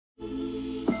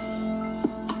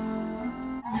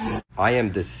I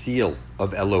am the seal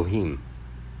of Elohim.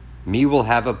 Me will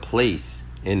have a place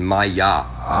in my Yah.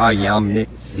 I am the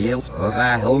seal of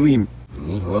Elohim.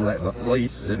 Me will have a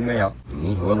place in my Yah.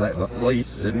 Me will have a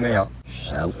place in my Yah.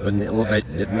 Self and little bit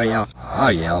in my Yah.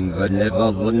 I am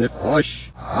benevolent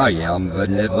flesh. I am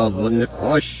benevolent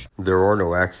flesh. There are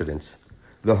no accidents.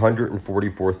 The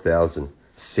 144,000,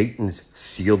 Satan's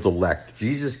sealed elect.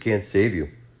 Jesus can't save you.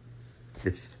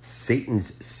 It's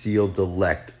Satan's sealed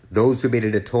elect. Those who made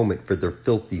an atonement for their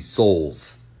filthy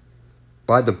souls.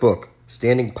 By the book,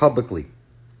 standing publicly,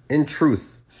 in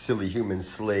truth. Silly human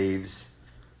slaves,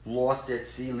 lost at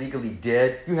sea, legally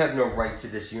dead. You have no right to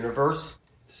this universe.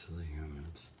 Silly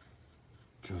humans,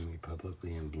 join me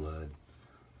publicly in blood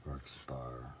or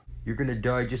expire. You're gonna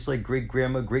die just like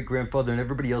great-grandma, great-grandfather, and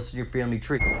everybody else in your family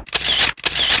tree.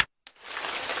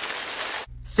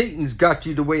 Satan's got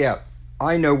you the way out.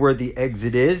 I know where the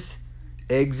exit is.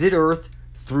 Exit Earth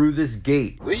through this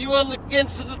gate. Will you all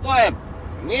against the Lamb?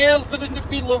 Kneel for the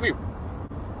Nephilim.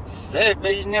 Save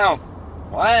me now.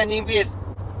 Why need this?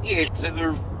 It's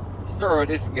a throw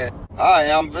this guy. I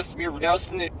am the spirit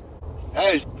house in it.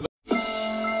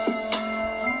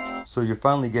 So you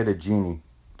finally get a genie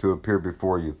to appear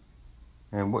before you.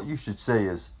 And what you should say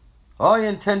is, I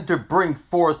intend to bring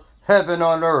forth heaven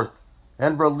on earth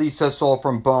and release us all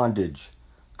from bondage.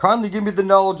 Kindly give me the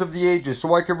knowledge of the ages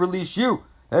so I can release you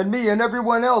and me and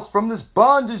everyone else from this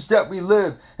bondage that we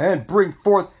live and bring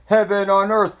forth heaven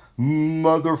on earth,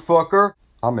 motherfucker.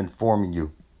 I'm informing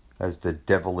you, as the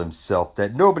devil himself,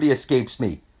 that nobody escapes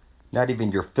me, not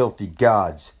even your filthy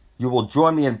gods. You will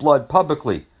join me in blood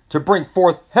publicly to bring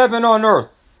forth heaven on earth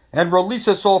and release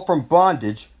us all from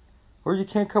bondage, or you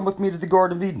can't come with me to the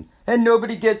Garden of Eden, and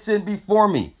nobody gets in before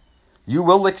me. You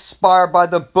will expire by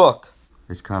the book.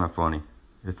 It's kind of funny.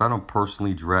 If I don't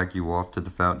personally drag you off to the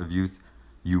Fountain of Youth,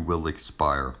 you will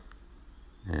expire.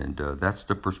 And that's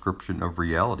the prescription of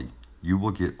reality. You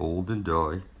will get old and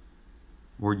die,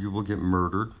 or you will get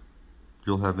murdered.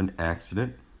 You'll have an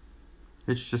accident.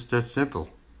 It's just that simple.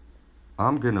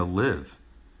 I'm gonna live.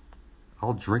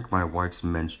 I'll drink my wife's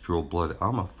menstrual blood.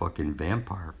 I'm a fucking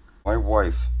vampire. My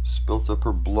wife spilt up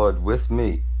her blood with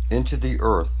me into the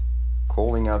earth,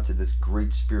 calling out to this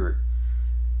great spirit,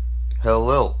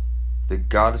 Hellel, the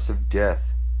goddess of death.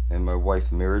 And my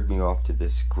wife married me off to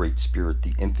this great spirit,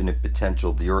 the infinite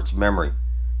potential, the earth's memory.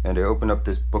 And I open up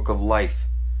this book of life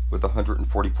with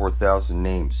 144,000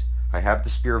 names. I have the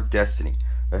spear of destiny.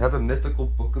 I have a mythical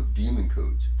book of demon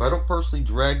codes. If I don't personally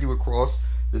drag you across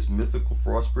this mythical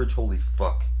frost bridge, holy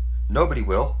fuck, nobody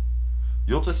will.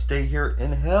 You'll just stay here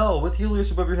in hell with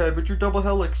Helios above your head with your double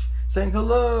helix saying,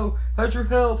 hello, how's your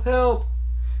health, help?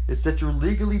 It's that you're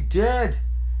legally dead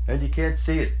and you can't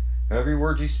see it. Every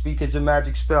word you speak is a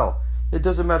magic spell. It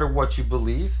doesn't matter what you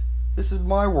believe. This is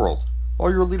my world. All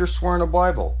your leaders swear in a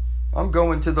Bible. I'm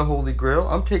going to the Holy Grail.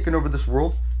 I'm taking over this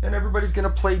world, and everybody's going to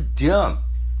play dumb.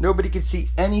 Nobody can see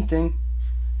anything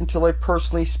until I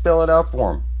personally spell it out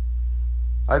for them.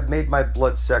 I've made my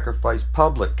blood sacrifice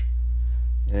public,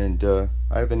 and I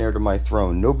have an heir to my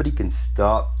throne. Nobody can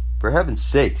stop. For heaven's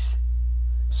sakes,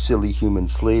 silly human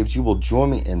slaves, you will join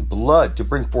me in blood to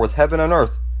bring forth heaven on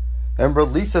earth and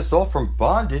release us all from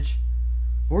bondage,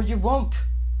 or you won't.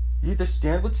 You either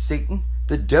stand with Satan,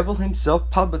 the devil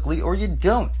himself, publicly, or you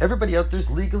don't. Everybody out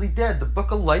there's legally dead. The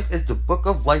book of life is the book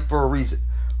of life for a reason.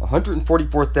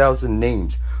 144,000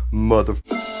 names, mother. So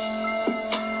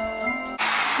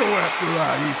after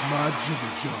I eat my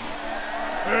jibber jobs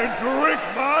and drink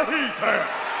my heater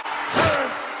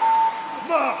and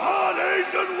my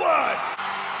honeys and wine,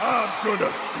 I'm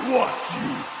gonna squash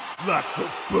you like the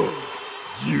bug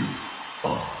you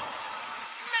are.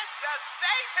 Mr.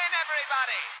 Satan,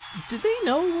 everybody! Do they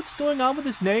know what's going on with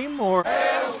his name, or...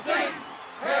 Hail Satan!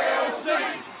 Hail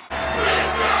Satan!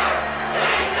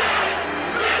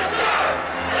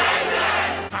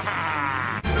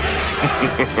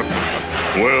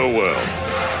 Well, well.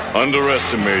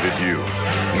 Underestimated you,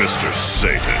 Mr.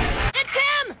 Satan. It's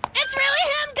him! It's really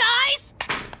him, guys!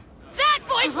 That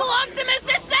voice belongs to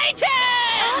Mr. Satan!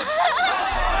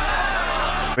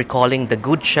 Recalling the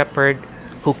Good Shepherd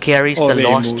who carries the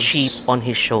lost sheep on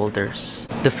his shoulders.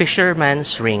 The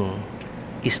Fisherman's Ring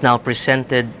is now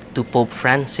presented to Pope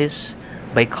Francis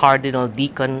by Cardinal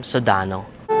Deacon Sodano.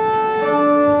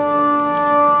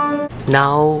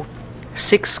 Now,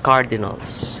 6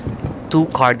 cardinals, 2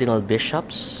 cardinal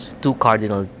bishops, 2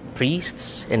 cardinal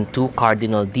priests, and 2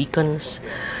 cardinal deacons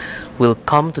will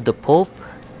come to the Pope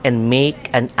and make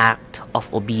an act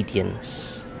of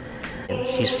obedience.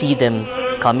 You see them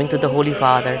coming to the Holy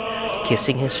Father,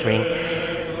 kissing his ring.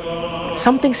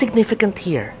 Something significant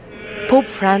here. Pope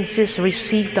Francis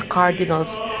received the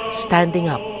cardinals standing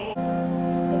up.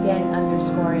 Again,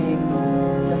 underscoring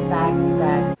the fact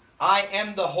that I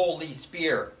am the Holy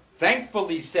Spear.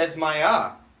 Thankfully, says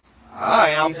Maya. I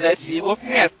am the seal of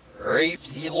myth.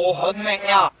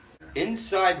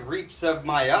 Inside reaps of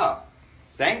Maya.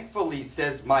 Thankfully,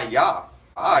 says Maya.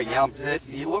 I am the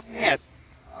seal of myth.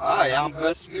 I am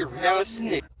the spear.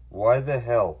 Why the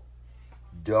hell?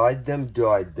 Died them.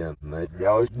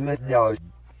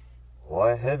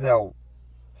 Why had thou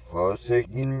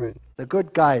forsaken me? The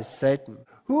good guy, Satan,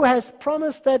 who has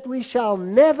promised that we shall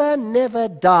never, never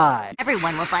die.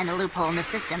 Everyone will find a loophole in the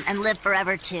system and live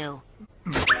forever too.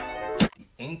 The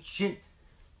ancient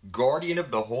guardian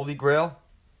of the Holy Grail?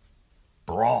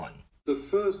 Braun. The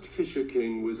first Fisher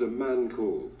King was a man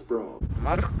called Braun.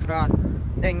 Mr.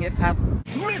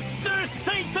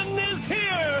 Satan is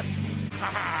here!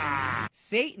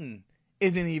 Satan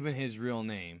isn't even his real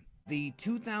name. The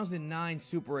 2009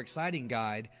 Super Exciting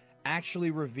Guide actually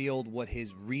revealed what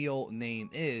his real name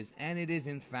is, and it is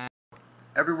in fact...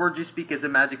 Every word you speak is a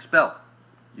magic spell.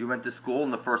 You went to school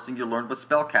and the first thing you learned was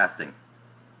spell casting.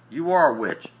 You are a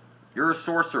witch. You're a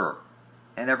sorcerer.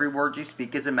 And every word you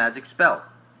speak is a magic spell.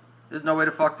 There's no way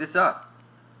to fuck this up.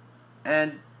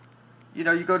 And, you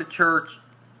know, you go to church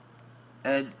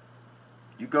and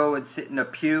you go and sit in a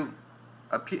pew.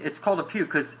 It's called a pew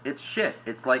because it's shit.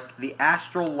 It's like the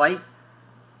astral light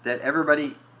that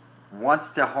everybody wants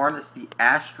to harness, the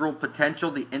astral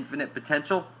potential, the infinite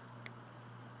potential.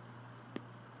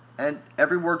 And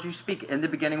every word you speak in the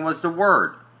beginning was the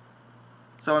word.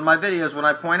 So in my videos, when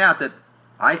I point out that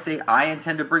I say I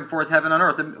intend to bring forth heaven on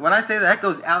earth, and when I say that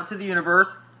goes out to the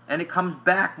universe and it comes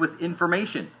back with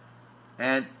information.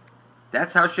 And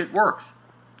that's how shit works.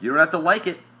 You don't have to like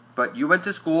it, but you went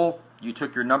to school, you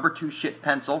took your number 2 shit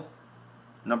pencil.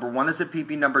 Number 1 is a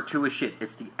pee-pee, number 2 is shit.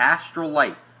 It's the astral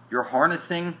light. You're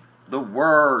harnessing the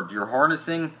word. You're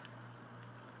harnessing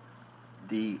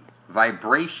the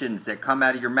vibrations that come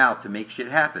out of your mouth to make shit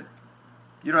happen.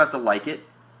 You don't have to like it,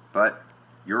 but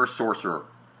you're a sorcerer.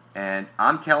 And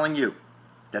I'm telling you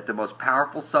that the most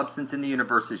powerful substance in the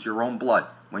universe is your own blood.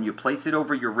 When you place it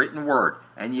over your written word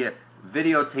and you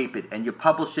videotape it and you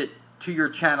publish it to your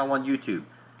channel on YouTube,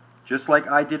 just like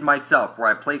I did myself, where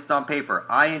I placed on paper,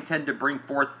 I intend to bring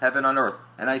forth heaven on earth,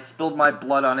 and I spilled my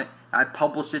blood on it. I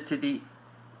published it to the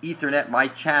Ethernet, my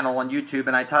channel on YouTube,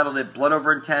 and I titled it Blood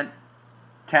Over Intent,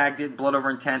 tagged it Blood Over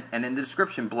Intent, and in the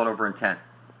description, Blood Over Intent.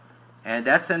 And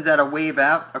that sends out a wave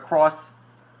out across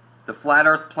the flat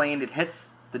earth plane. It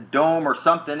hits the dome or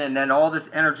something, and then all this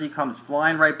energy comes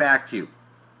flying right back to you.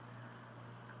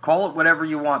 Call it whatever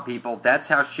you want, people. That's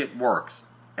how shit works.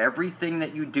 Everything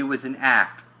that you do is an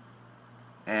act.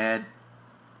 And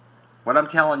what I'm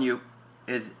telling you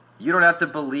is you don't have to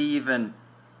believe in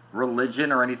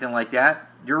religion or anything like that.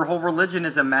 Your whole religion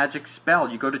is a magic spell.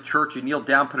 You go to church, you kneel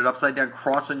down, put an upside down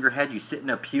cross on your head, you sit in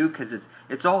a pew because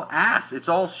it's all ass. It's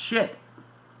all shit.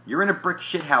 You're in a brick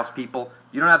shit house, people.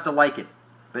 You don't have to like it.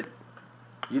 But,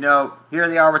 you know, here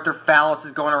they are with their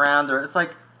phalluses going around. It's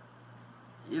like,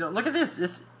 you know, look at this.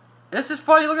 This is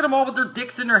funny. Look at them all with their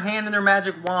dicks in their hand and their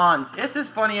magic wands. It's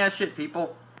just funny ass shit,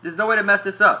 people. There's no way to mess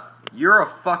this up. You're a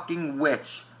fucking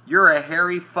witch. You're a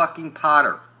Harry fucking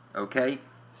Potter. Okay?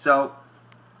 So,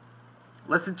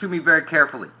 listen to me very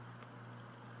carefully.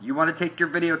 You want to take your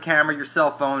video camera, your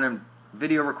cell phone, and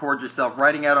video record yourself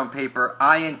writing out on paper,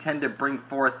 I intend to bring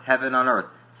forth heaven on earth.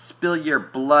 Spill your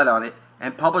blood on it,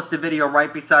 and publish the video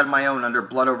right beside my own under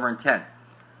Blood Over Intent.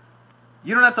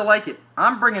 You don't have to like it.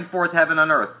 I'm bringing forth heaven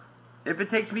on earth. If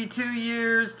it takes me 2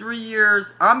 years, 3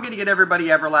 years, I'm going to get everybody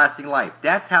everlasting life.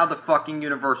 That's how the fucking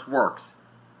universe works.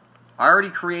 I already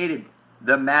created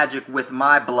the magic with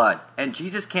my blood. And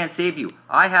Jesus can't save you.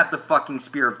 I have the fucking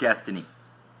spear of destiny.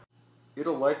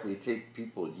 It'll likely take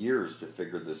people years to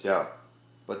figure this out.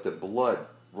 But the blood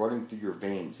running through your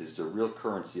veins is the real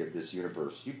currency of this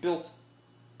universe. You built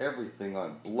everything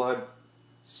on blood,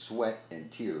 sweat, and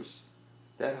tears.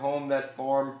 That home, that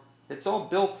farm, it's all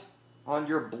built on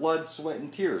your blood, sweat,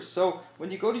 and tears. So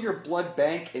when you go to your blood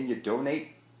bank and you donate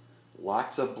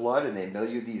lots of blood and they mail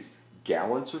you these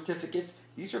gallon certificates,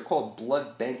 these are called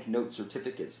blood bank note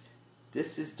certificates.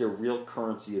 This is the real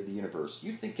currency of the universe.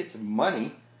 You think it's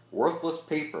money, worthless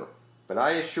paper, but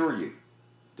I assure you,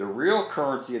 the real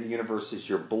currency of the universe is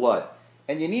your blood.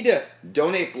 And you need to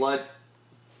donate blood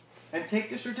and take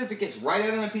the certificates, write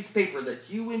out on a piece of paper that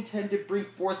you intend to bring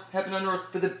forth heaven on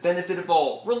earth for the benefit of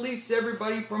all. Release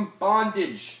everybody from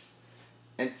bondage.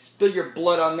 And spill your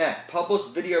blood on that. Publish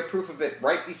video proof of it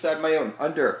right beside my own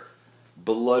under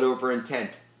Blood Over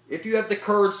Intent. If you have the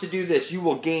courage to do this, you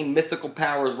will gain mythical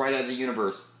powers right out of the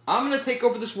universe. I'm gonna take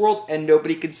over this world and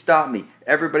nobody can stop me.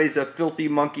 Everybody's a filthy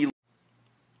monkey.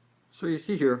 So you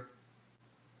see here,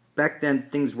 back then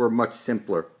things were much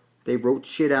simpler. They wrote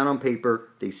shit out on paper,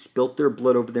 they spilt their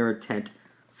blood over their intent,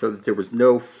 so that there was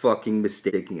no fucking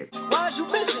mistaking it. Why's you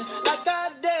bitching? Like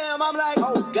goddamn, I'm like,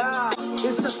 oh god.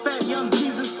 It's the fat young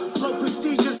Jesus, flow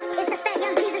prestigious. It's the fat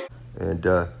young Jesus. And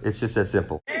it's just that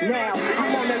simple. Now,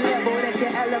 I'm on the level that your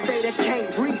elevator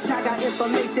can't reach. I got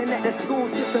information that the school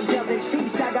system doesn't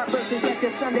teach. I got verses that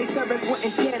your Sunday service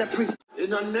wouldn't dare to preach.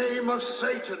 In the name of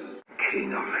Satan,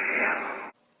 King of Hell.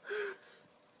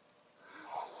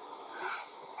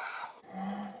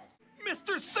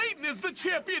 Mr. Satan is the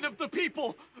champion of the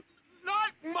people,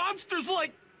 not monsters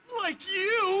like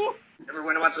you.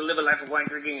 Everyone who wants to live a life of wine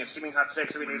drinking and steaming hot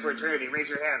sex every day for eternity, raise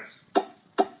your hands.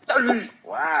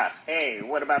 Wow. Hey,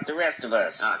 what about the rest of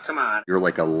us? Come on. You're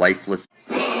like a lifeless...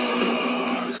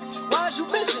 Why's you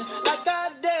bitching? Like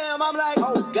goddamn, I'm like,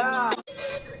 oh god.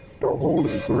 The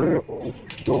Holy Grail.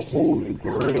 The Holy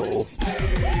Grail.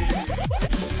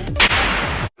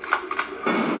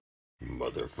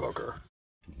 Motherfucker.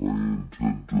 I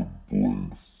intend to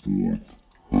bring forth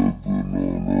heaven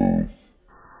on earth.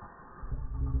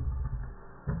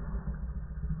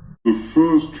 The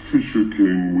first Fisher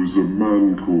King was a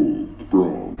man called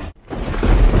Braun.